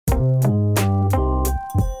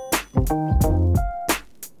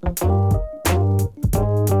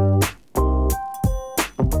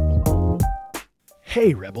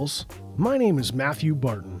Hey Rebels, my name is Matthew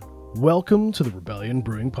Barton. Welcome to the Rebellion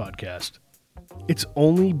Brewing Podcast. It's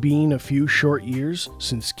only been a few short years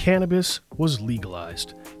since cannabis was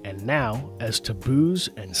legalized, and now, as taboos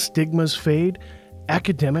and stigmas fade,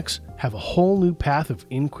 academics have a whole new path of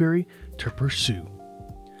inquiry to pursue.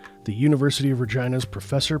 The University of Regina's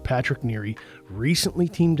Professor Patrick Neary recently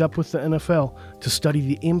teamed up with the NFL to study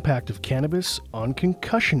the impact of cannabis on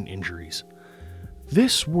concussion injuries.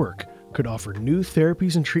 This work could offer new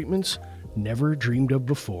therapies and treatments never dreamed of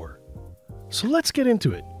before. So let's get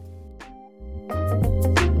into it.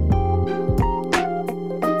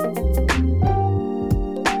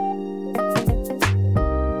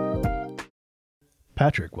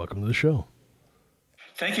 Patrick, welcome to the show.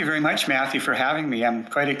 Thank you very much, Matthew, for having me. I'm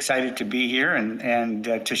quite excited to be here and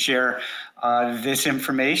to share this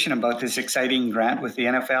information about this exciting grant with the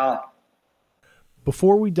NFL.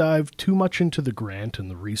 Before we dive too much into the grant and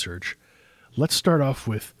the research, let's start off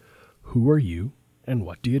with who are you and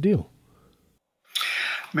what do you do?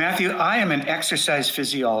 Matthew, I am an exercise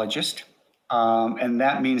physiologist, and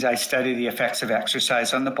that means I study the effects of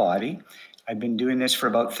exercise on the body. I've been doing this for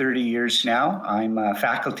about 30 years now. I'm a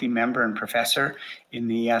faculty member and professor in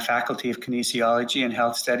the Faculty of Kinesiology and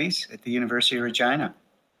Health Studies at the University of Regina.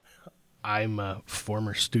 I'm a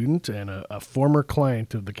former student and a former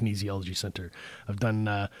client of the Kinesiology Center. I've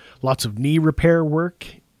done lots of knee repair work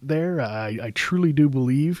there. I truly do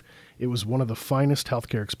believe it was one of the finest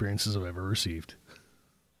healthcare experiences I've ever received.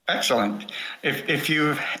 Excellent. If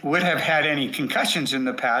you would have had any concussions in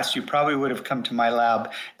the past, you probably would have come to my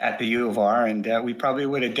lab at the U of R, and we probably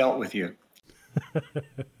would have dealt with you.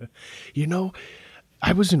 You know,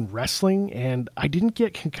 I was in wrestling, and I didn't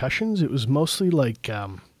get concussions. It was mostly like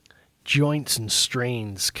joints and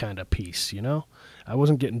strains kind of piece, you know? I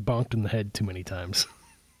wasn't getting bonked in the head too many times.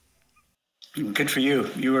 Good for you.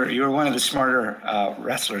 You were one of the smarter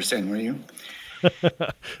wrestlers then, were you?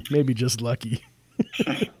 Maybe just lucky.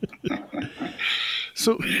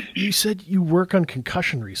 So you said you work on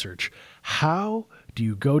concussion research. How do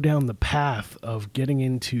you go down the path of getting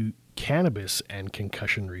into cannabis and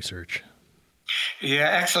concussion research? Yeah,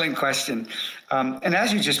 excellent question. And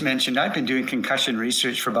as you just mentioned, I've been doing concussion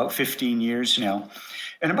research for about 15 years now.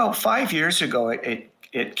 And about 5 years ago,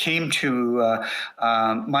 it came to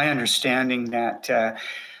my understanding that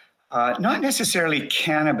not necessarily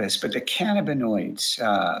cannabis, but the cannabinoids,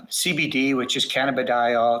 CBD, which is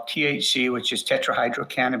cannabidiol, THC, which is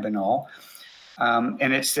tetrahydrocannabinol.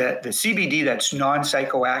 And it's the CBD that's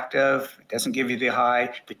non-psychoactive, it doesn't give you the high.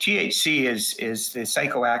 The THC is the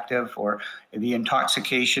psychoactive or the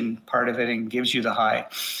intoxication part of it and gives you the high.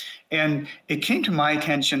 And it came to my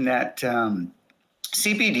attention that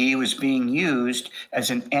CBD was being used as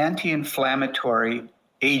an anti-inflammatory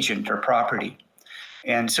agent or property.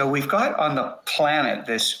 And so we've got on the planet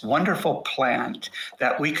this wonderful plant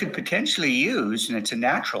that we could potentially use, and it's a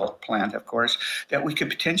natural plant, of course, that we could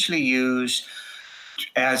potentially use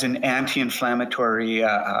as an anti-inflammatory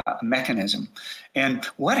mechanism. And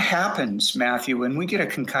what happens, Matthew, when we get a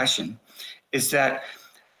concussion is that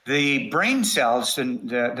the brain cells, the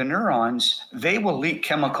neurons, they will leak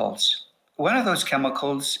chemicals. One of those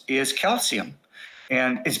chemicals is calcium.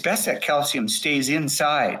 And it's best that calcium stays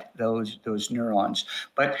inside those neurons.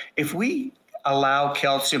 But if we allow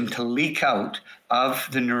calcium to leak out of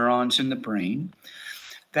the neurons in the brain,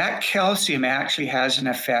 that calcium actually has an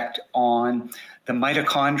effect on the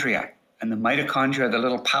mitochondria. And the mitochondria are the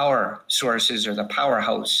little power sources or the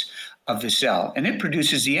powerhouse of the cell. And it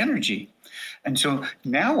produces the energy. And so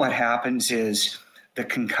now what happens is the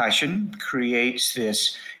concussion creates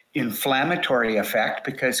this inflammatory effect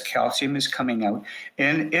because calcium is coming out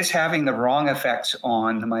and it's having the wrong effects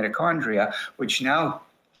on the mitochondria, which now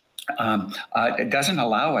it doesn't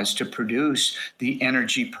allow us to produce the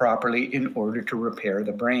energy properly in order to repair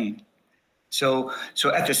the brain. So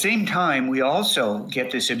at the same time, we also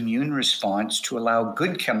get this immune response to allow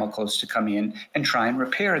good chemicals to come in and try and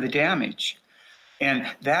repair the damage. And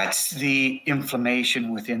that's the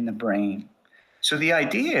inflammation within the brain. So the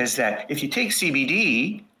idea is that if you take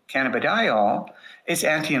CBD, cannabidiol, it's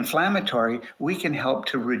anti-inflammatory. We can help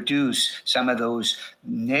to reduce some of those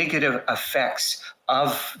negative effects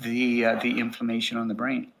of the inflammation on the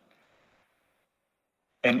brain.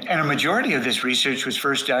 And a majority of this research was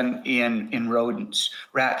first done in rodents,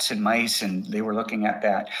 rats and mice, and they were looking at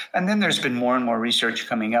that. And then there's been more and more research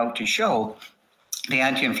coming out to show the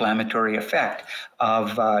anti-inflammatory effect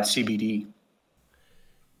of CBD.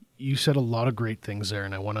 You said a lot of great things there,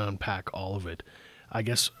 and I want to unpack all of it. I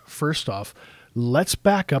guess, first off, let's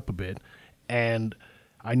back up a bit, and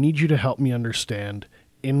I need you to help me understand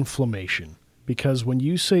inflammation. Because when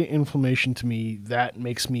you say inflammation to me, that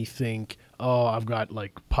makes me think, oh, I've got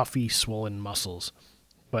like puffy, swollen muscles.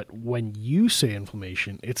 But when you say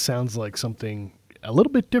inflammation, it sounds like something a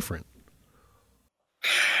little bit different.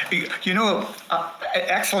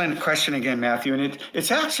 Excellent question again, Matthew. And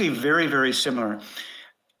it's actually very, very similar.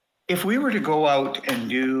 If we were to go out and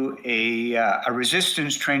do a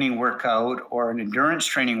resistance training workout or an endurance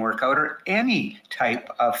training workout or any type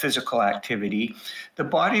of physical activity, the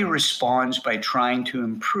body responds by trying to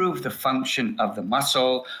improve the function of the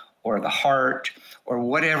muscle or the heart or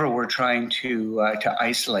whatever we're trying to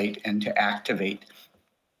isolate and to activate.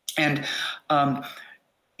 And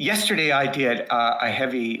yesterday I did a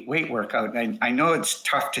heavy weight workout, and I know it's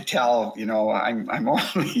tough to tell, I'm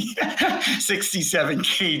only 67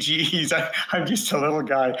 kgs. I'm just a little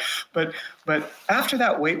guy. But after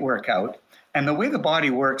that weight workout, and the way the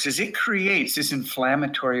body works is it creates this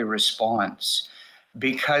inflammatory response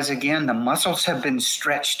because, again, the muscles have been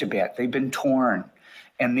stretched a bit. They've been torn.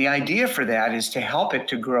 And the idea for that is to help it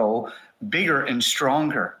to grow bigger and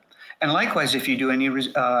stronger. And likewise, if you do any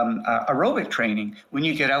aerobic training, when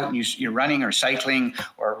you get out and you're running or cycling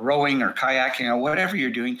or rowing or kayaking or whatever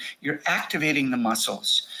you're doing, you're activating the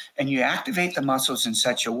muscles. And you activate the muscles in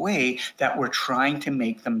such a way that we're trying to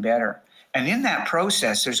make them better. And in that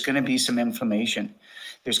process, there's going to be some inflammation.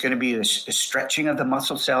 There's going to be a stretching of the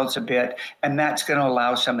muscle cells a bit, and that's going to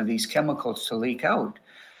allow some of these chemicals to leak out.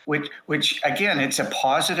 Which again, it's a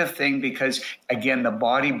positive thing because, again, the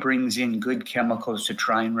body brings in good chemicals to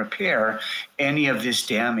try and repair any of this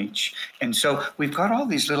damage. And so we've got all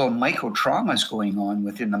these little micro traumas going on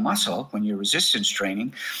within the muscle when you're resistance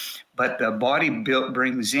training, but the body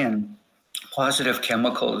brings in positive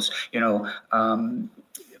chemicals,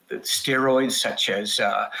 steroids such as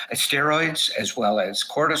steroids, as well as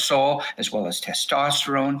cortisol, as well as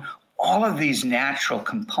testosterone. All of these natural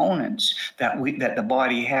components that the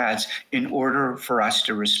body has in order for us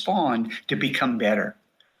to respond to become better.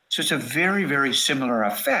 So it's a very, very similar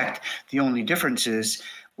effect. The only difference is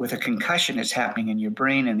with a concussion, it's happening in your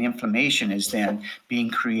brain, and the inflammation is then being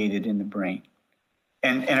created in the brain.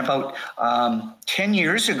 And about 10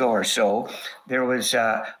 years ago or so, there was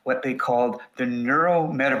what they called the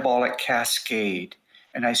neurometabolic cascade.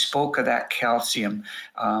 And I spoke of that calcium.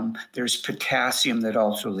 There's potassium that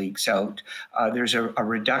also leaks out. There's a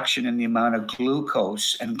reduction in the amount of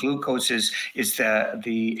glucose, and glucose is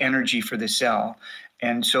the energy for the cell.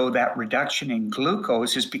 And so that reduction in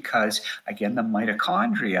glucose is because, again, the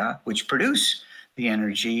mitochondria, which produce the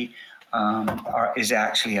energy, is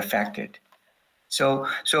actually affected. So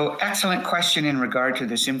excellent question in regard to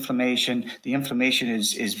this inflammation. The inflammation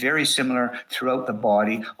is very similar throughout the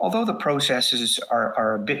body, although the processes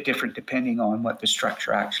are a bit different depending on what the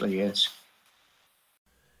structure actually is.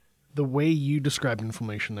 The way you describe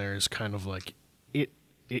inflammation there is kind of like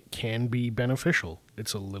it can be beneficial.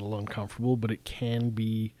 It's a little uncomfortable, but it can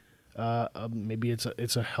be maybe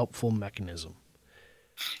it's a helpful mechanism.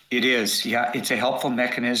 It is, yeah. It's a helpful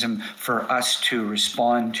mechanism for us to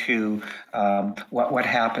respond to what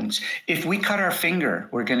happens. If we cut our finger,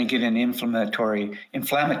 we're going to get an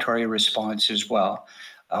inflammatory response as well.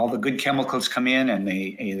 All the good chemicals come in and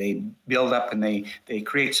they build up and they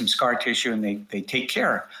create some scar tissue and they take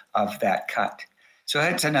care of that cut. So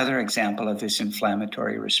that's another example of this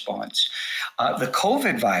inflammatory response. The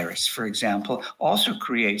COVID virus, for example, also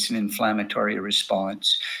creates an inflammatory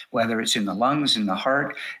response, whether it's in the lungs, in the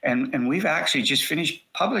heart. And we've actually just finished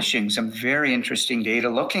publishing some very interesting data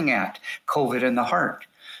looking at COVID and the heart.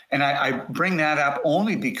 And I bring that up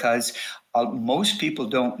only because most people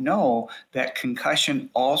don't know that concussion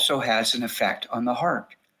also has an effect on the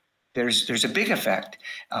heart. There's a big effect.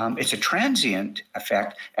 It's a transient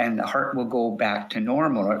effect, and the heart will go back to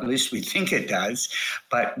normal, or at least we think it does.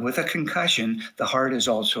 But with a concussion, the heart is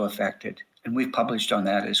also affected, and we've published on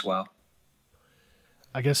that as well.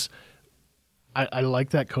 I guess I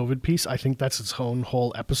like that COVID piece. I think that's its own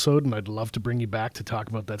whole episode, and I'd love to bring you back to talk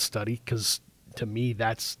about that study because to me,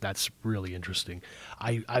 that's really interesting.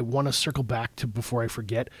 I want to circle back to, before I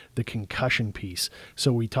forget, the concussion piece.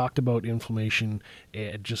 So we talked about inflammation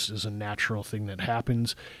just as a natural thing that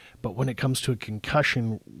happens. But when it comes to a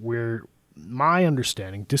concussion, where my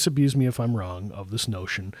understanding, disabuse me if I'm wrong, of this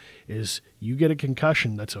notion is you get a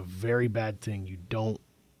concussion, that's a very bad thing. You don't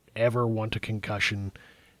ever want a concussion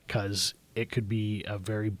because it could be a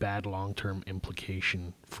very bad long-term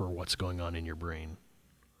implication for what's going on in your brain.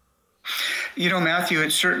 Matthew,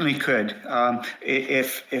 it certainly could.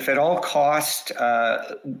 If at all cost,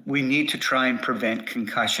 we need to try and prevent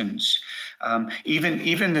concussions.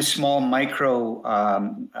 Even the small micro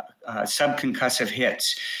subconcussive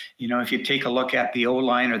hits. If you take a look at the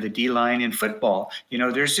O-line or the D-line in football,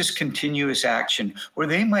 there's this continuous action where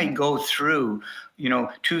they might go through,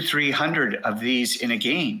 200-300 of these in a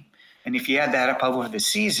game. And if you add that up over the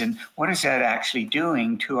season, what is that actually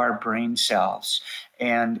doing to our brain cells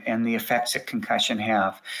and the effects that concussion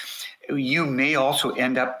have? You may also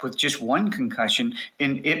end up with just one concussion,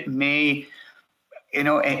 and it may,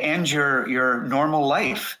 end your normal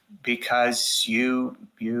life because you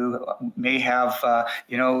may have,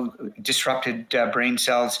 disrupted brain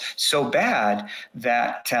cells so bad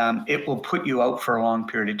that it will put you out for a long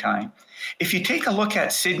period of time. If you take a look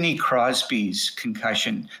at Sidney Crosby's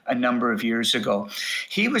concussion a number of years ago,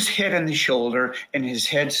 he was hit in the shoulder and his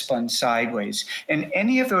head spun sideways. And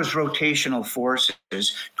any of those rotational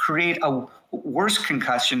forces create a worse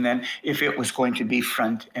concussion than if it was going to be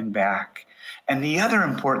front and back. And the other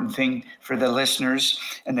important thing for the listeners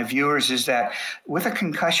and the viewers is that with a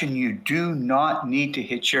concussion, you do not need to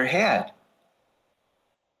hit your head.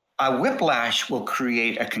 A whiplash will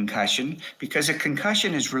create a concussion because a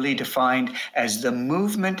concussion is really defined as the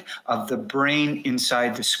movement of the brain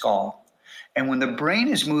inside the skull. And when the brain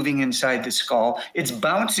is moving inside the skull, it's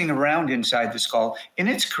bouncing around inside the skull and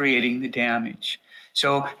it's creating the damage.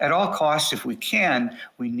 So at all costs, if we can,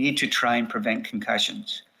 we need to try and prevent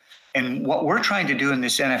concussions. And what we're trying to do in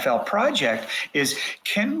this NFL project is,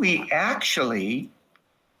 can we actually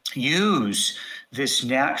use this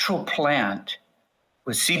natural plant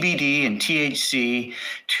with CBD and THC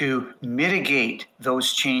to mitigate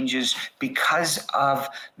those changes because of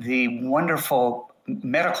the wonderful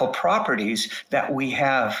medical properties that we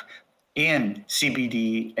have in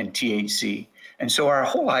CBD and THC. And so our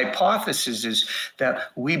whole hypothesis is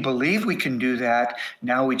that we believe we can do that.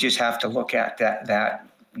 Now we just have to look at that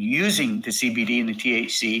using the CBD and the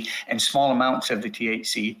THC and small amounts of the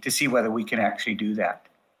THC to see whether we can actually do that.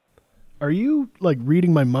 Are you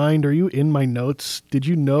reading my mind? Are you in my notes? Did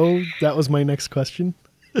you know that was my next question?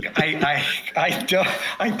 I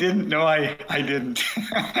didn't know I didn't.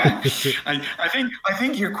 I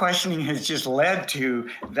think your questioning has just led to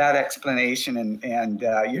that explanation, and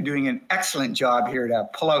you're doing an excellent job here to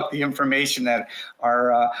pull out the information that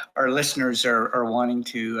our listeners are wanting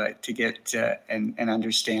to get and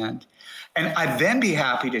understand. And I'd then be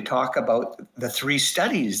happy to talk about the 3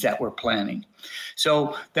 studies that we're planning.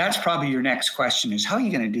 So that's probably your next question, is how are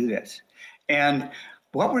you going to do this? And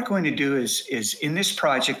what we're going to do is in this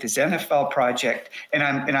project, this NFL project, and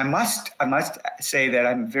I must say that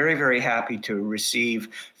I'm very, very happy to receive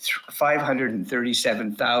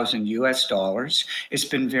 $537,000. It's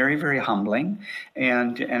been very, very humbling,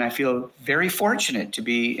 and I feel very fortunate to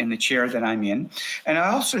be in the chair that I'm in. And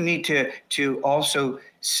I also need to also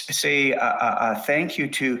say a thank you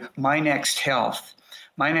to My Next Health.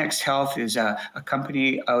 My Next Health is a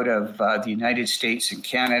company out of the United States and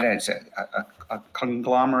Canada. It's a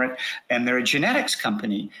conglomerate, and they're a genetics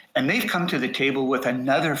company. And they've come to the table with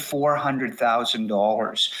another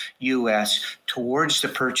 $400,000 US towards the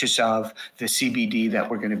purchase of the CBD that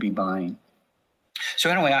we're going to be buying.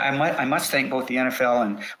 So anyway, I must thank both the NFL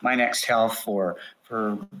and My Next Health for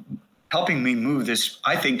helping me move this,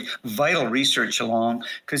 I think, vital research along,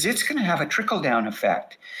 because it's going to have a trickle-down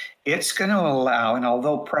effect. It's going to allow, and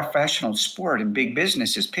although professional sport and big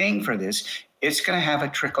business is paying for this, it's going to have a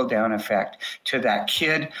trickle-down effect to that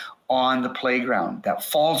kid on the playground that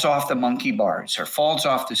falls off the monkey bars or falls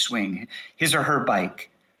off the swing, his or her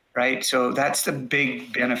bike, right? So that's the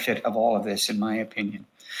big benefit of all of this, in my opinion.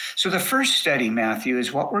 So the first study, Matthew,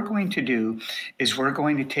 is what we're going to do is we're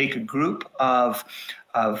going to take a group of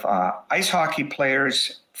ice hockey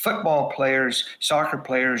players, football players, soccer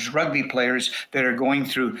players, rugby players that are going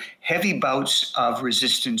through heavy bouts of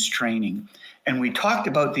resistance training. And we talked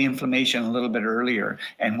about the inflammation a little bit earlier.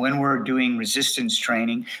 And when we're doing resistance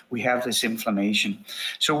training, we have this inflammation.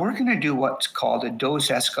 So we're going to do what's called a dose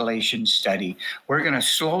escalation study. We're going to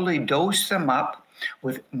slowly dose them up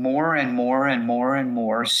with more and more and more and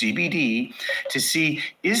more CBD to see,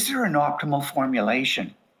 is there an optimal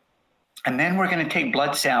formulation? And then we're going to take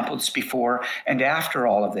blood samples before and after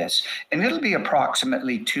all of this. And it'll be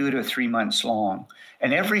approximately 2 to 3 months long.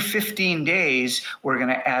 And every 15 days, we're going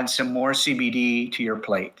to add some more CBD to your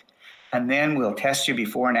plate. And then we'll test you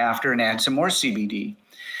before and after and add some more CBD.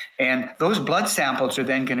 And those blood samples are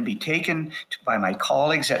then going to be taken by my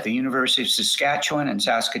colleagues at the University of Saskatchewan and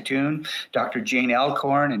Saskatoon, Dr. Jane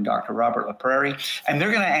Elkhorn and Dr. Robert LaPrairie. And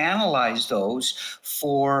they're going to analyze those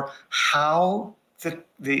for how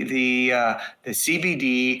the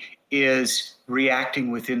CBD is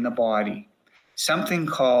reacting within the body. something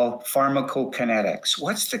called pharmacokinetics.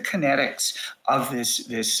 What's the kinetics of this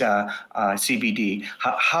CBD?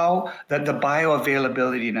 How the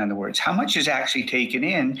bioavailability, in other words, how much is actually taken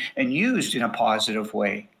in and used in a positive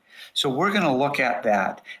way? So we're going to look at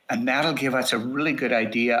that, and that'll give us a really good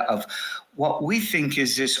idea of what we think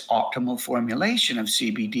is this optimal formulation of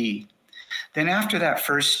CBD. Then after that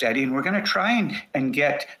first study, and we're going to try and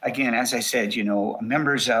get, again, as I said,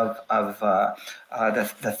 members of the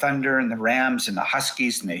Thunder and the Rams and the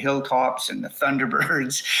Huskies and the Hilltops and the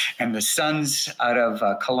Thunderbirds and the Suns out of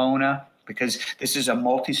Kelowna, because this is a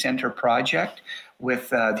multi-center project with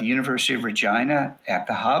the University of Regina at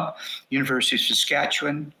the hub, University of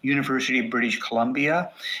Saskatchewan, University of British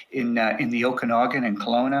Columbia in the Okanagan and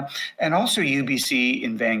Kelowna, and also UBC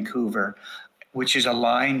in Vancouver, which is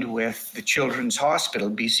aligned with the Children's Hospital,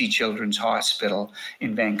 BC Children's Hospital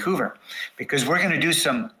in Vancouver, because we're going to do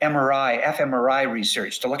some fMRI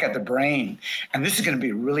research to look at the brain. And this is going to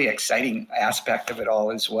be a really exciting aspect of it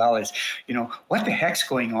all, as well as, what the heck's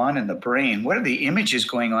going on in the brain? What are the images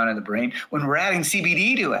going on in the brain when we're adding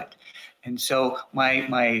CBD to it? And so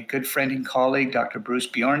my good friend and colleague, Dr. Bruce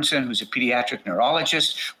Bjornson, who's a pediatric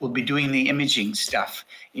neurologist, will be doing the imaging stuff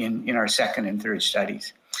in our second and third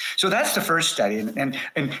studies. So that's the first study, and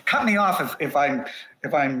cut me off if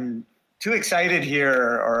I'm too excited here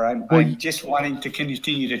or I'm just wanting to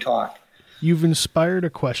continue to talk. You've inspired a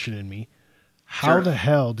question in me. How the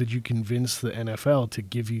hell did you convince the NFL to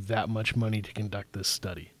give you that much money to conduct this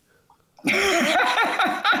study?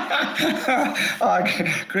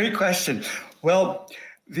 Great question. Well,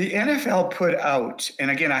 the NFL put out, and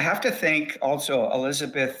again, I have to thank also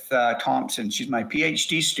Elizabeth Thompson. She's my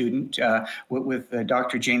PhD student with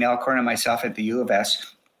Dr. Jane Alcorn and myself at the U of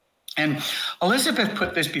S. And Elizabeth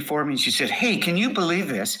put this before me. She said, hey, can you believe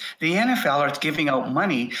this? The NFL is giving out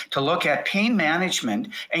money to look at pain management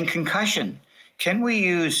and concussion. Can we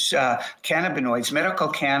use cannabinoids, medical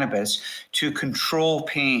cannabis, to control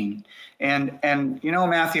pain? And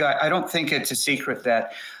Matthew, I don't think it's a secret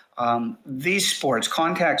that these sports,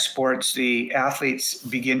 contact sports, the athletes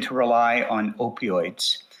begin to rely on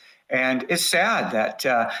opioids. And it's sad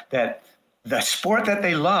that the sport that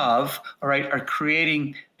they love, are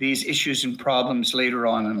creating these issues and problems later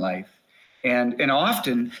on in life. And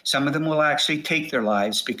often some of them will actually take their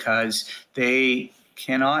lives because they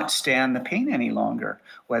cannot stand the pain any longer,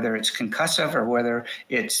 whether it's concussive or whether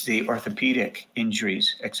it's the orthopedic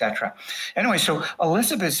injuries, etc. Anyway, so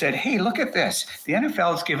Elizabeth said, hey, look at this. The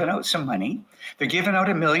NFL's given out some money. They're giving out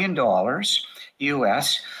 $1 million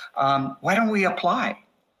US. Why don't we apply?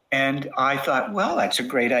 And I thought, well, that's a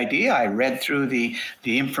great idea. I read through the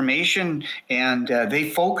information, and they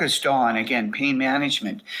focused on, again, pain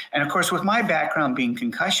management. And of course, with my background being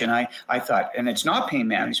concussion, I thought, and it's not pain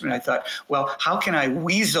management, I thought, well, how can I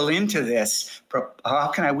weasel into this? How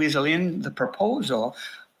can I weasel in the proposal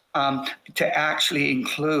to actually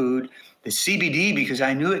include the CBD, because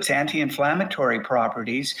I knew its anti-inflammatory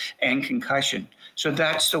properties and concussion. So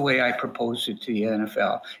that's the way I proposed it to the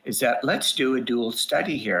NFL, is that let's do a dual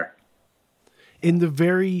study here. In the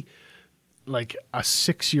very, a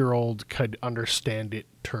 6-year-old could understand it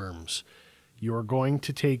terms, you're going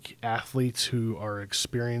to take athletes who are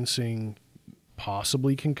experiencing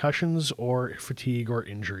possibly concussions or fatigue or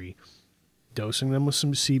injury, dosing them with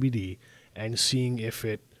some CBD and seeing if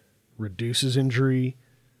it reduces injury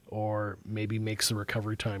or maybe makes the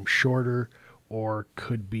recovery time shorter or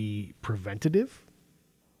could be preventative?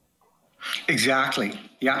 Exactly.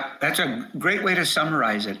 Yeah, that's a great way to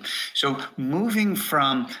summarize it. So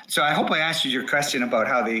I hope I answered your question about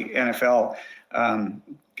how the NFL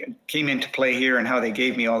came into play here and how they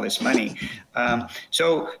gave me all this money.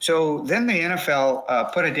 So then the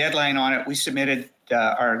NFL put a deadline on it. We submitted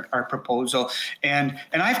our proposal, and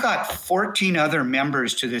I've got 14 other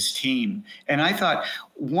members to this team. And I thought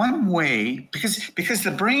one way, because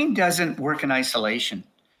the brain doesn't work in isolation,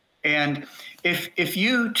 and if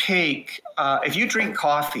you drink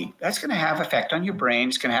coffee, that's going to have effect on your brain.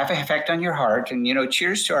 It's going to have an effect on your heart. And,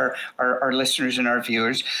 cheers to our listeners and our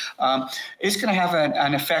viewers. It's going to have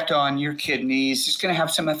an effect on your kidneys. It's going to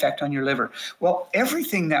have some effect on your liver. Well,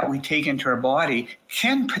 everything that we take into our body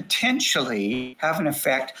can potentially have an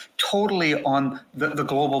effect totally on the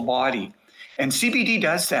global body. And CBD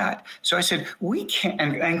does that. So I said, we can,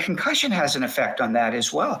 and concussion has an effect on that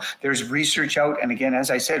as well. There's research out. And again,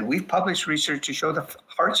 as I said, we've published research to show the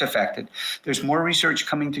heart's affected. There's more research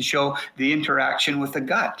coming to show the interaction with the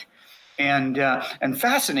gut, and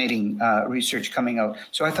fascinating research coming out.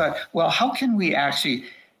 So I thought, well, how can we actually,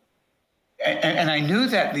 and I knew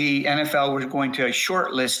that the NFL was going to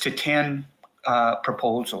shortlist to 10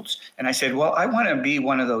 proposals. And I said, well, I want to be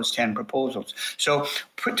one of those 10 proposals. So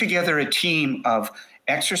put together a team of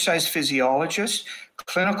exercise physiologists,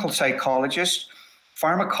 clinical psychologists,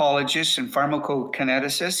 pharmacologists and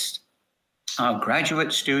pharmacokineticists,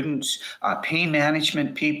 graduate students, pain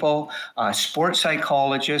management people, sports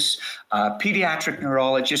psychologists, pediatric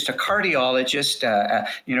neurologist, a cardiologist.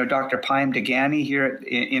 Dr. Payam Degani here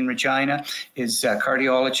in Regina is a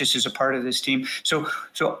cardiologist, is a part of this team. So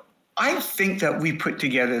I think that we put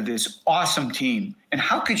together this awesome team. And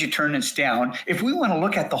how could you turn us down if we want to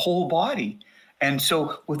look at the whole body? And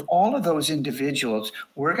so with all of those individuals,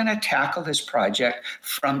 we're going to tackle this project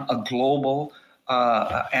from a global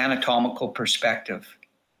anatomical perspective.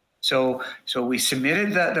 So we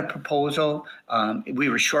submitted the proposal. We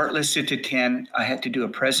were shortlisted to 10. I had to do a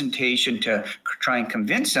presentation to try and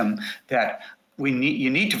convince them that you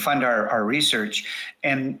need to fund our research.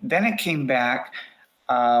 And then it came back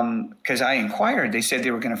because I inquired. They said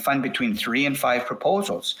they were going to fund between 3 and 5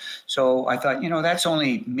 proposals. So I thought, that's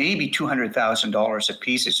only maybe $200,000 a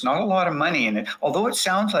piece. It's not a lot of money in it. Although it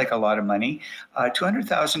sounds like a lot of money,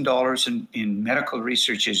 $200,000 in medical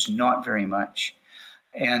research is not very much.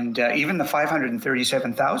 And even the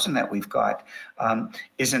 $537,000 that we've got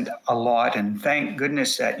isn't a lot. And thank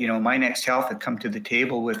goodness that, My Next Health had come to the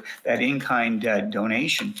table with that in-kind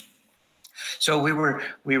donation. So we were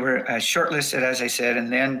shortlisted, as I said,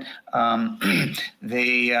 and then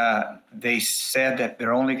they said that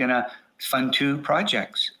they're only going to fund 2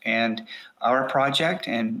 projects, and our project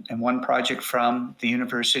and one project from the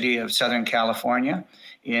University of Southern California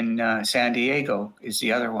in San Diego is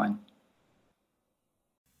the other one.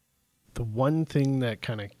 The one thing that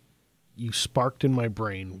kind of you sparked in my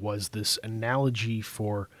brain was this analogy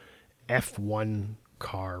for F1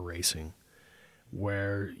 car racing,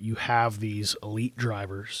 where you have these elite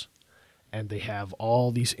drivers and they have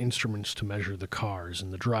all these instruments to measure the cars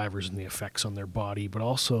and the drivers and the effects on their body, but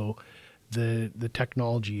also the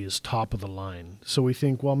technology is top of the line. So we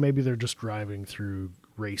think, well, maybe they're just driving through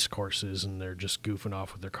race courses and they're just goofing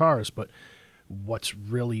off with their cars. But what's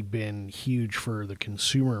really been huge for the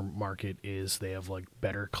consumer market is they have like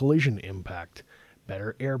better collision impact,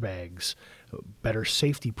 better airbags, better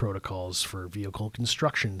safety protocols for vehicle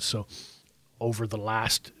construction. So over the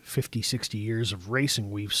last 50, 60 years of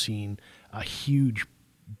racing, we've seen a huge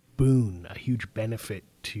boon, a huge benefit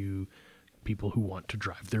to people who want to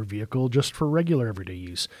drive their vehicle just for regular everyday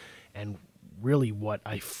use. And really what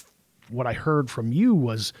I heard from you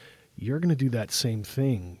was you're going to do that same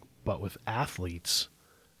thing, but with athletes,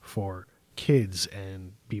 for kids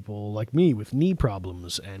and people like me with knee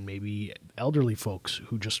problems and maybe elderly folks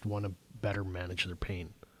who just want to better manage their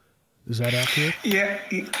pain. Is that accurate? Yeah.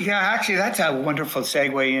 Actually, that's a wonderful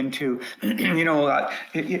segue into,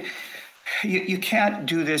 you can't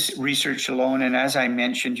do this research alone. And as I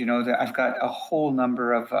mentioned, that I've got a whole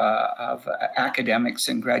number of academics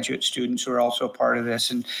and graduate students who are also part of this.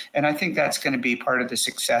 And I think that's going to be part of the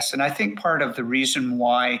success. And I think part of the reason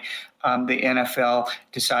why the NFL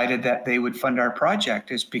decided that they would fund our project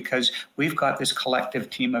is because we've got this collective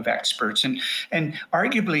team of experts, and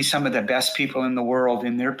arguably some of the best people in the world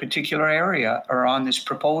in their particular area are on this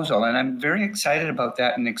proposal. And I'm very excited about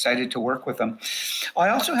that and excited to work with them. I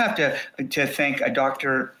also have to thank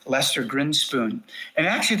Dr. Lester Grinspoon. And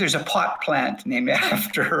actually there's a pot plant named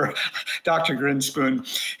after Dr. Grinspoon.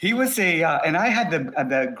 He was and I had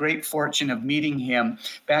the great fortune of meeting him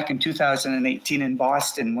back in 2018 in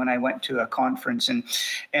Boston when I went to a conference, and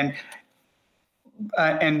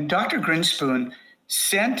Dr. Grinspoon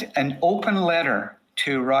sent an open letter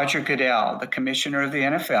to Roger Goodell, the commissioner of the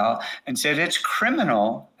NFL, and said it's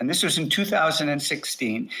criminal, and this was in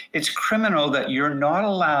 2016, it's criminal that you're not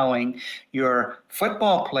allowing your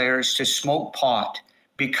football players to smoke pot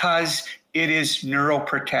because it is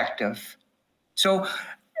neuroprotective. So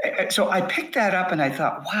I picked that up and I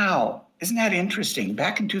thought, wow, isn't that interesting?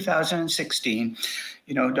 Back in 2016,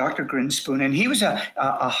 Dr. Grinspoon, and he was a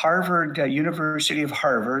Harvard, University of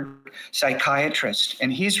Harvard psychiatrist,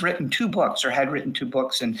 and he's written 2 books, or had written 2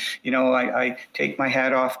 books, and I take my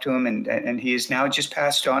hat off to him, and he is now just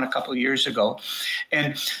passed on a couple of years ago,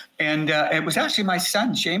 and it was actually my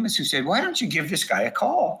son Seamus who said, why don't you give this guy a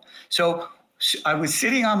call? So I was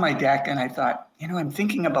sitting on my deck and I thought, I'm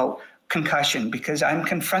thinking about concussion because I'm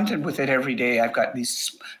confronted with it every day. I've got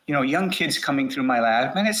these, young kids coming through my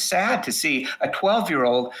lab, and it's sad to see a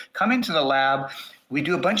 12-year-old come into the lab. We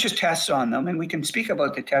do a bunch of tests on them, and we can speak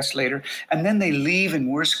about the tests later, and then they leave in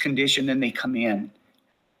worse condition than they come in.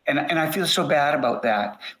 And I feel so bad about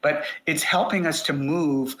that. But it's helping us to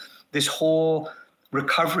move this whole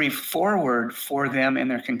recovery forward for them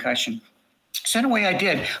and their concussion. So in a way I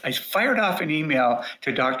did. I fired off an email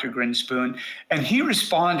to Dr. Grinspoon, and he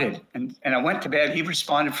responded. And I went to bed. He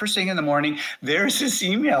responded first thing in the morning. There's this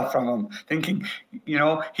email from him, thinking,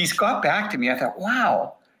 he's got back to me. I thought,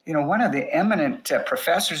 wow, one of the eminent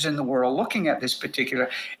professors in the world looking at this particular,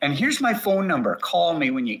 and here's my phone number. Call me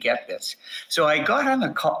when you get this. So I got on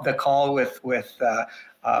the call with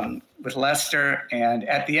Lester, and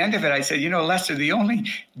at the end of it, I said, Lester, the only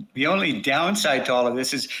downside to all of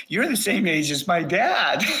this is you're the same age as my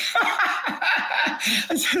dad.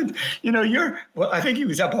 I said, I think he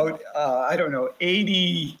was about,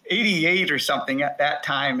 88 or something at that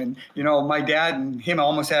time. And, my dad and him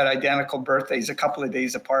almost had identical birthdays a couple of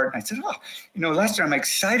days apart. And I said, Lester, I'm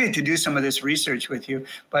excited to do some of this research with you.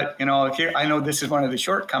 But, here, I know this is one of the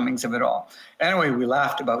shortcomings of it all. Anyway, we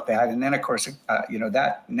laughed about that. And then, of course,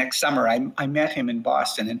 that next summer, I met him in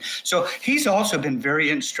Boston. And so he's also been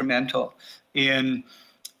very instrumental in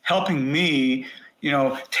helping me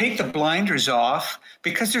take the blinders off,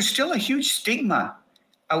 because there's still a huge stigma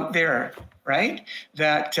out there, right?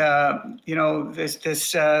 That,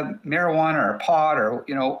 this marijuana or pot or,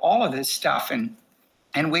 all of this stuff.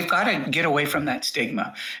 And we've got to get away from that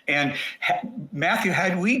stigma. And Matthew,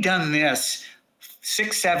 had we done this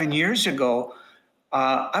 6-7 years ago,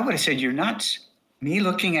 I would have said, you're nuts. Me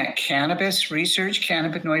looking at cannabis research,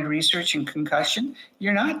 cannabinoid research and concussion,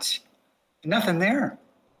 you're nuts. Nothing there.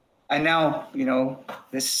 And now,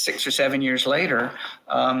 this 6 or 7 years later,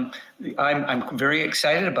 I'm very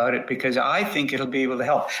excited about it, because I think it'll be able to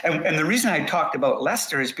help. And the reason I talked about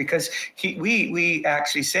Lester is because we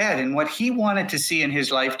actually said, and what he wanted to see in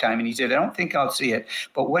his lifetime, and he said, I don't think I'll see it,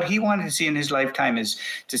 but what he wanted to see in his lifetime is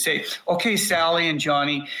to say, okay, Sally and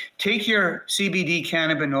Johnny, take your CBD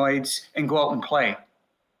cannabinoids and go out and play.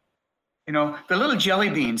 The little jelly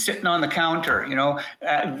bean sitting on the counter,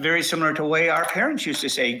 very similar to the way our parents used to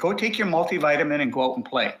say, go take your multivitamin and go out and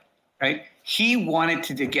play, right? He wanted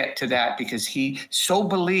to get to that because he so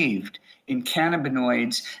believed in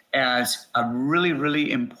cannabinoids as a really,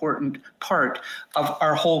 really important part of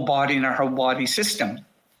our whole body and our whole body system.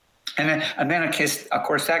 And then, of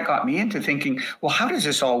course, that got me into thinking, well, how does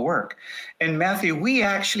this all work? And Matthew, we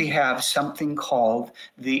actually have something called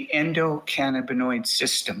the endocannabinoid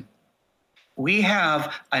system. We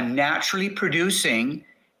have a naturally producing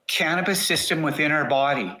cannabis system within our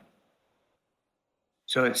body.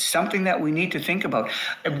 So it's something that we need to think about.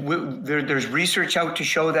 There's research out to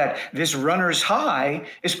show that this runner's high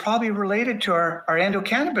is probably related to our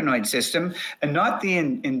endocannabinoid system, and not the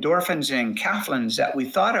endorphins and enkephalins that we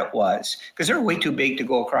thought it was, because they're way too big to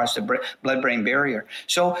go across the blood-brain barrier.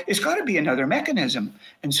 So it's got to be another mechanism.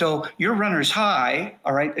 And so your runner's high,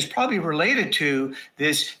 all right, is probably related to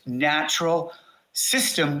this natural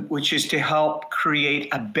system, which is to help create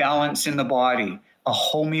a balance in the body. A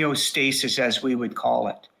homeostasis, as we would call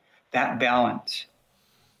it, that balance.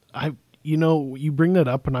 You bring that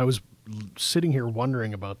up, and I was sitting here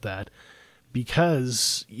wondering about that,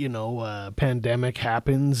 because, pandemic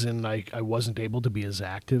happens and I wasn't able to be as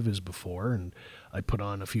active as before, and I put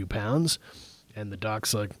on a few pounds, and the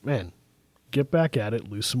doc's like, man, get back at it,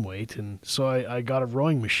 lose some weight. And so I got a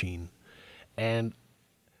rowing machine, and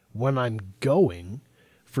when I'm going,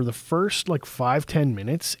 for the first 5-10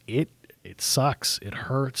 minutes, it sucks. It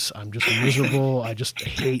hurts. I'm just miserable. I just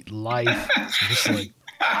hate life. I'm just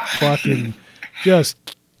fucking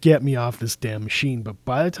just get me off this damn machine. But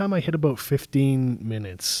by the time I hit about 15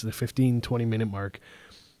 minutes, the 15-20 minute mark,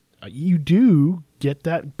 you do get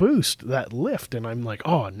that boost, that lift. And I'm like,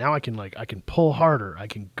 oh, now I can pull harder. I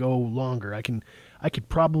can go longer. I could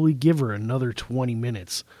probably give her another 20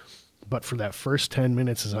 minutes. But for that first 10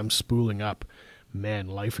 minutes as I'm spooling up, man,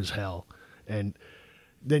 life is hell. And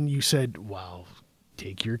then you said, wow,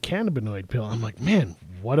 take your cannabinoid pill. I'm like, man,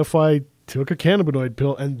 what if I took a cannabinoid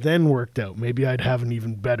pill and then worked out? Maybe I'd have an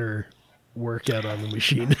even better workout on the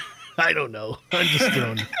machine. I don't know. I'm just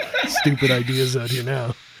throwing stupid ideas out here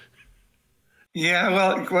now. Yeah,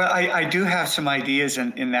 well, I do have some ideas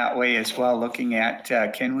in that way as well, looking at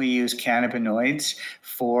can we use cannabinoids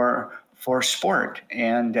for sport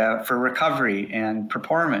and for recovery and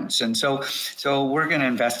performance. And so we're going to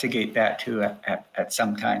investigate that too at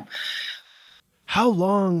some time. How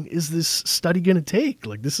long is this study going to take?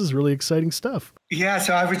 This is really exciting stuff. Yeah,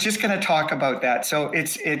 so I was just going to talk about that. So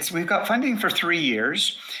it's we've got funding for 3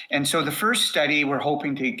 years, and so the first study we're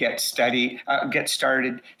hoping to get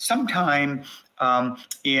started sometime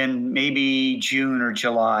in maybe June or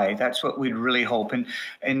July. That's what we'd really hope.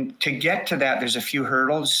 And to get to that, there's a few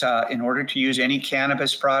hurdles. In order to use any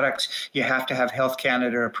cannabis products, you have to have Health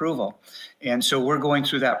Canada approval. And so we're going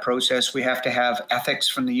through that process. We have to have ethics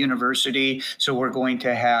from the university. So we're going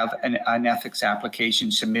to have an ethics application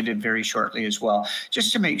submitted very shortly as well,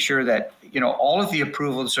 just to make sure that, all of the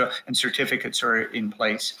approvals and certificates are in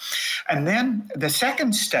place. And then the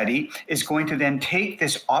second study is going to then take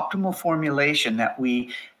this optimal formulation that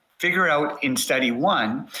we figure out in study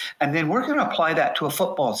one, and then we're going to apply that to a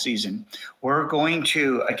football season. We're going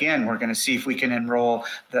to see if we can enroll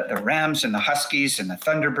the Rams and the Huskies and the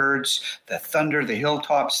Thunderbirds, the Thunder, the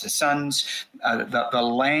Hilltops, the Suns, the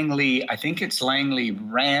Langley, I think it's Langley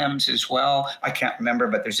Rams as well. I can't remember,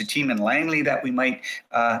 but there's a team in Langley that we might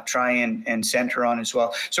try and center on as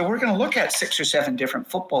well. So we're going to look at 6 or 7 different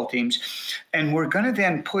football teams, and we're going to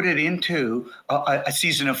then put it into a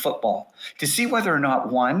season of football to see whether or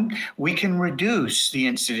not, one, we can reduce the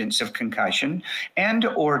incidence of concussion, and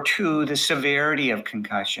or two, the severity of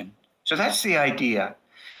concussion. So that's the idea.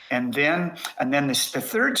 And then the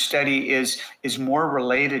third study is more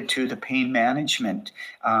related to the pain management.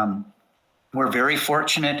 We're very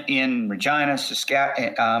fortunate in Regina,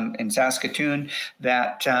 in Saskatoon,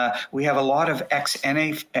 that we have a lot of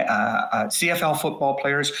CFL football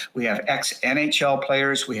players. We have ex-NHL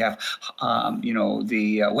players. We have,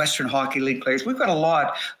 the Western Hockey League players. We've got a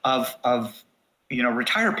lot of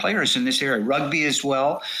retired players in this area, rugby as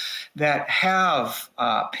well, that have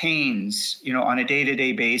pains, on a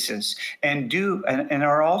day-to-day basis, and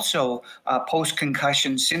are also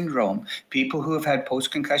post-concussion syndrome, people who have had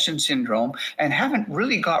post-concussion syndrome and haven't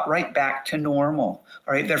really got right back to normal.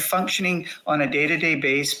 All right, they're functioning on a day-to-day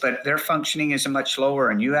basis, but their functioning is much lower.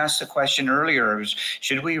 And you asked the question earlier,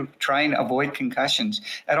 should we try and avoid concussions?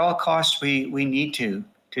 At all costs, we need to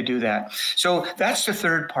do that. So that's the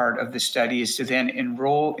third part of the study, is to then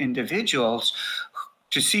enroll individuals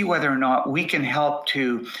to see whether or not we can help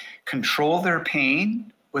to control their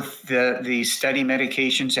pain with the study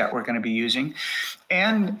medications that we're going to be using,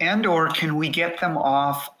 and or can we get them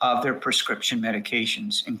off of their prescription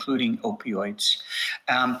medications, including opioids.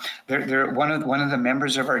 One of the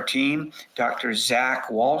members of our team, Dr.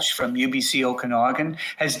 Zach Walsh from UBC Okanagan,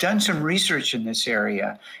 has done some research in this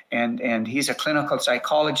area, and he's a clinical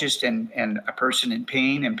psychologist and a person in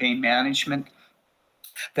pain and pain management.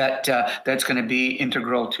 That's going to be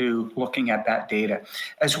integral to looking at that data,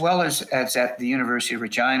 as well as at the University of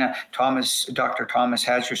Regina, Dr. Thomas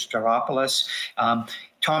Hadjisteropoulos.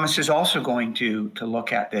 Thomas is also going to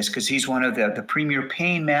look at this because he's one of the premier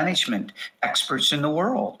pain management experts in the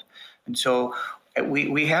world. And so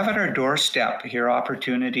we have at our doorstep here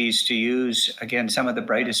opportunities to use, again, some of the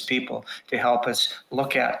brightest people to help us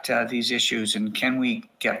look at these issues, and can we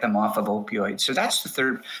get them off of opioids? So that's the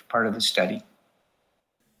third part of the study.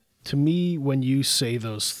 To me, when you say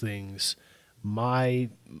those things, my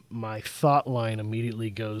thought line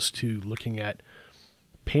immediately goes to looking at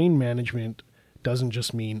pain management doesn't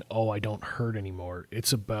just mean, I don't hurt anymore.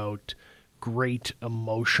 It's about great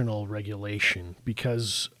emotional regulation,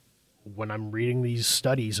 because when I'm reading these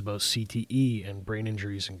studies about CTE and brain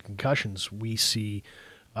injuries and concussions, we see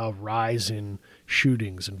a rise in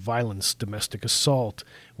shootings and violence, domestic assault.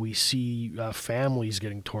 We see families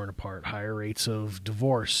getting torn apart, higher rates of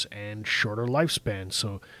divorce, and shorter lifespans.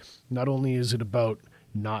 So not only is it about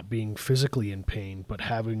not being physically in pain, but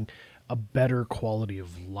having a better quality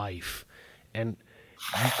of life. And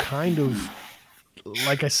you kind of,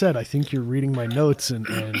 like I said, I think you're reading my notes, and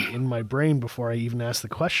in my brain, before I even asked the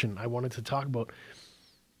question, I wanted to talk about,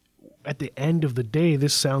 at the end of the day,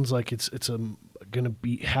 this sounds like it's going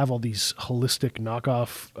to have all these holistic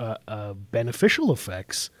knockoff beneficial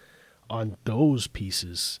effects on those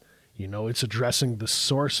pieces. It's addressing the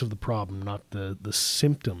source of the problem, not the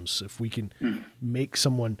symptoms. If we can make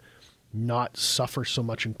someone not suffer so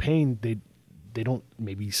much in pain, they don't,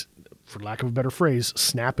 maybe, for lack of a better phrase,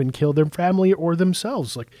 snap and kill their family or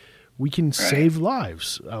themselves. Like, we can save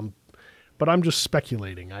lives. But I'm just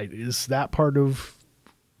speculating. Is that part of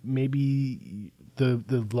maybe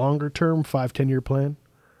the longer term 5-10 year plan?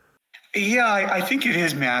 Yeah, I think it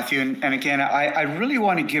is, Matthew. And again, I really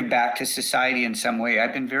want to give back to society in some way.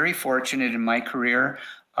 I've been very fortunate in my career,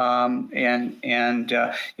 and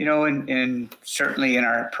certainly in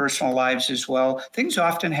our personal lives as well. Things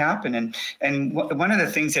often happen, and one of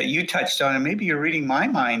the things that you touched on, and maybe you're reading my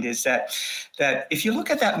mind, is that if you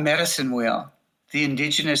look at that medicine wheel, the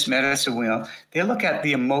indigenous medicine wheel, they look at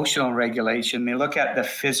the emotional regulation, they look at the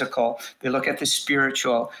physical, they look at the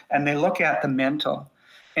spiritual, and they look at the mental.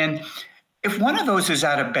 And if one of those is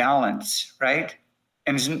out of balance, right,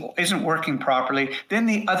 and isn't working properly, then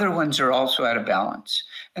the other ones are also out of balance.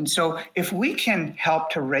 And so if we can help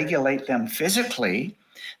to regulate them physically,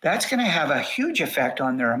 that's going to have a huge effect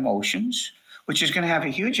on their emotions, which is going to have a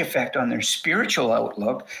huge effect on their spiritual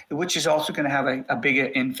outlook, which is also going to have a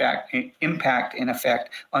bigger impact and effect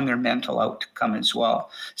on their mental outcome as well.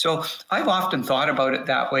 So I've often thought about it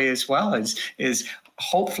that way as well, is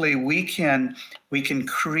hopefully we can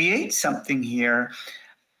create something here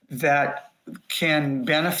that can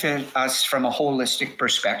benefit us from a holistic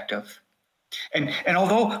perspective. And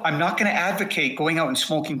although I'm not going to advocate going out and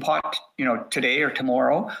smoking pot, today or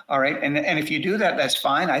tomorrow, all right, and if you do that, that's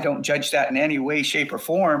fine. I don't judge that in any way, shape, or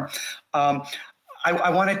form. I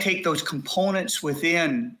want to take those components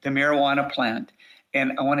within the marijuana plant,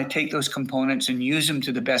 and I want to take those components and use them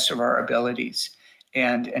to the best of our abilities,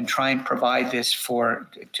 and try and provide this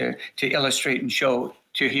to illustrate and show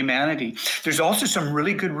to humanity. There's also some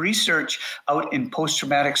really good research out in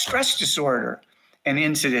post-traumatic stress disorder and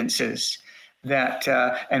incidences that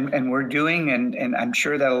and we're doing, and I'm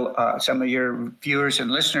sure that some of your viewers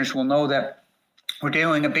and listeners will know that we're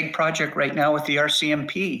doing a big project right now with the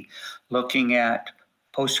RCMP looking at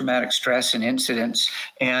post-traumatic stress and incidents,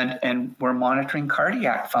 and we're monitoring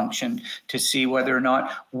cardiac function to see whether or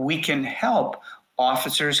not we can help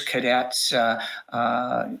officers, cadets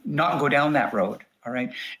not go down that road. All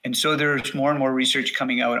right. And so there's more and more research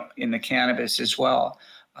coming out in the cannabis as well.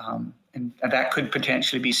 And that could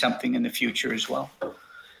potentially be something in the future as well.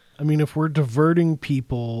 I mean, if we're diverting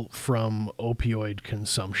people from opioid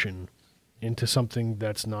consumption into something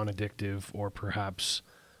that's non-addictive or perhaps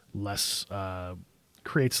less,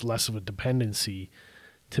 creates less of a dependency,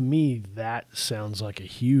 to me, that sounds like a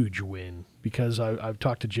huge win, because I've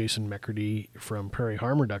talked to Jason McCurdy from Prairie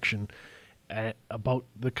Harm Reduction about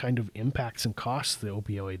the kind of impacts and costs the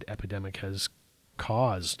opioid epidemic has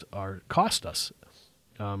cost us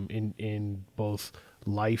in both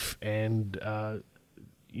life and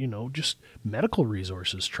just medical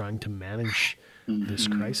resources trying to manage this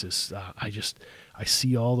crisis. I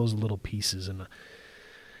see all those little pieces, and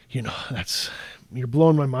you're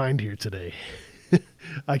blowing my mind here today.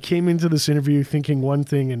 I came into this interview thinking one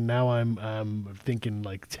thing, and now I'm thinking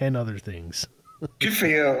like 10 other things. Good for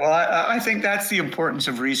you. Well, I think that's the importance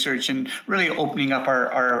of research and really opening up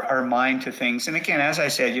our mind to things. And again, as I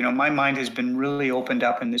said, my mind has been really opened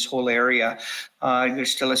up in this whole area.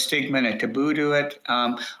 There's still a stigma and a taboo to it,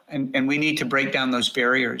 and we need to break down those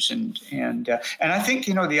barriers. And I think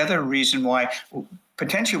the other reason why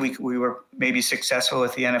potentially we were maybe successful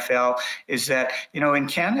with the NFL is that in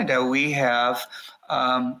Canada we have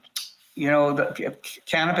the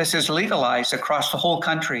cannabis is legalized across the whole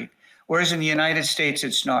country. Whereas in the United States,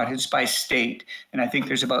 it's not. It's by state. And I think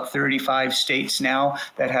there's about 35 states now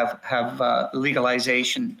that have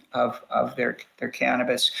legalization of their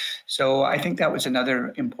cannabis. So I think that was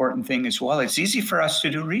another important thing as well. It's easy for us to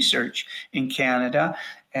do research in Canada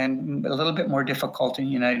and a little bit more difficult in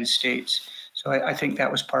the United States. So I think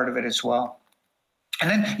that was part of it as well. And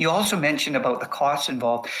then you also mentioned about the costs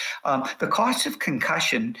involved. The cost of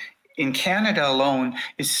concussion in Canada alone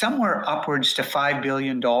is somewhere upwards to $5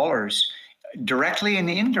 billion, directly and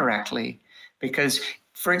indirectly. Because,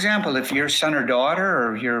 for example, if your son or daughter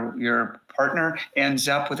or your partner ends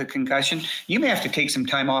up with a concussion, you may have to take some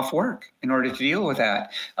time off work in order to deal with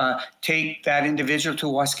that. Take that individual to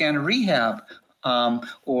Wascana Rehab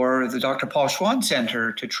or the Dr. Paul Schwann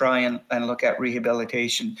Center to try and look at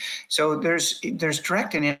rehabilitation. So there's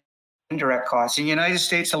direct and indirect costs. In the United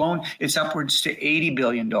States alone, it's upwards to $80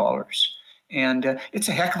 billion. And it's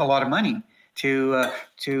a heck of a lot of money to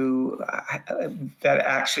that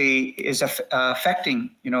actually is affecting,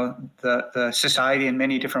 the society in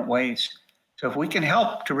many different ways. So if we can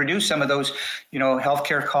help to reduce some of those,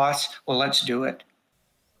 healthcare costs, well, let's do it.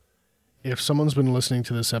 If someone's been listening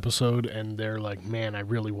to this episode and they're like, man, I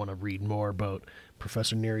really want to read more about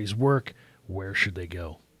Professor Neary's work, where should they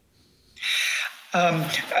go?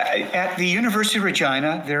 At the University of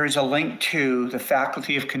Regina, there is a link to the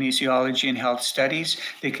Faculty of Kinesiology and Health Studies.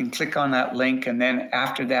 They can click on that link, and then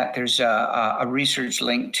after that, there's a research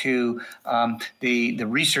link to the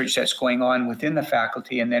research that's going on within the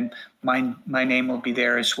faculty, and then my name will be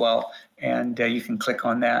there as well. And you can click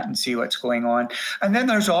on that and see what's going on. And then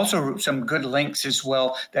there's also some good links as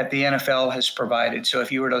well that the NFL has provided. So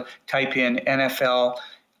if you were to type in NFL,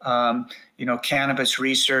 cannabis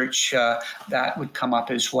research, that would come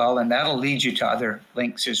up as well. And that'll lead you to other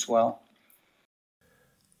links as well.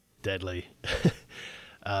 Deadly.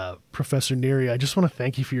 Professor Neary, I just want to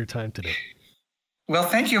thank you for your time today. Well,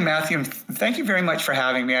 thank you, Matthew. Thank you very much for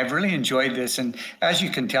having me. I've really enjoyed this. And as you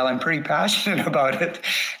can tell, I'm pretty passionate about it.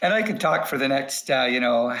 And I could talk for the next,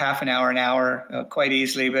 half an hour, quite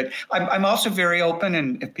easily. But I'm also very open.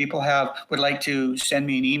 And if people would like to send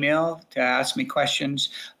me an email to ask me questions,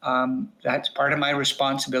 that's part of my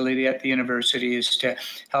responsibility at the university, is to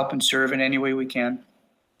help and serve in any way we can.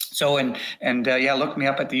 So, look me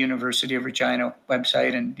up at the University of Regina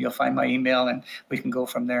website, and you'll find my email, and we can go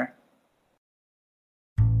from there.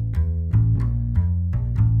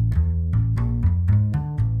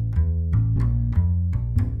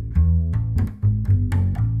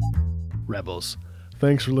 Rebels,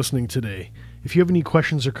 thanks for listening today. If you have any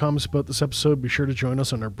questions or comments about this episode, be sure to join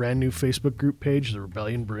us on our brand new Facebook group page, the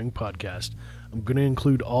Rebellion Brewing Podcast. I'm going to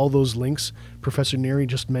include all those links Professor Neary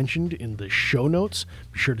just mentioned in the show notes.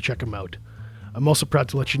 Be sure to check them out. I'm also proud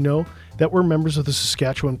to let you know that we're members of the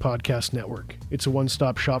Saskatchewan Podcast Network. It's a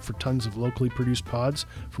one-stop shop for tons of locally produced pods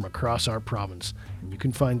from across our province, and you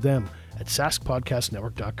can find them at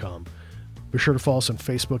saskpodcastnetwork.com. Be sure to follow us on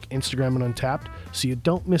Facebook, Instagram, and Untappd so you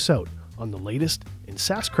don't miss out on the latest in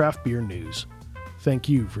Sask craft beer news. Thank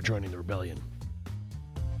you for joining the Rebellion.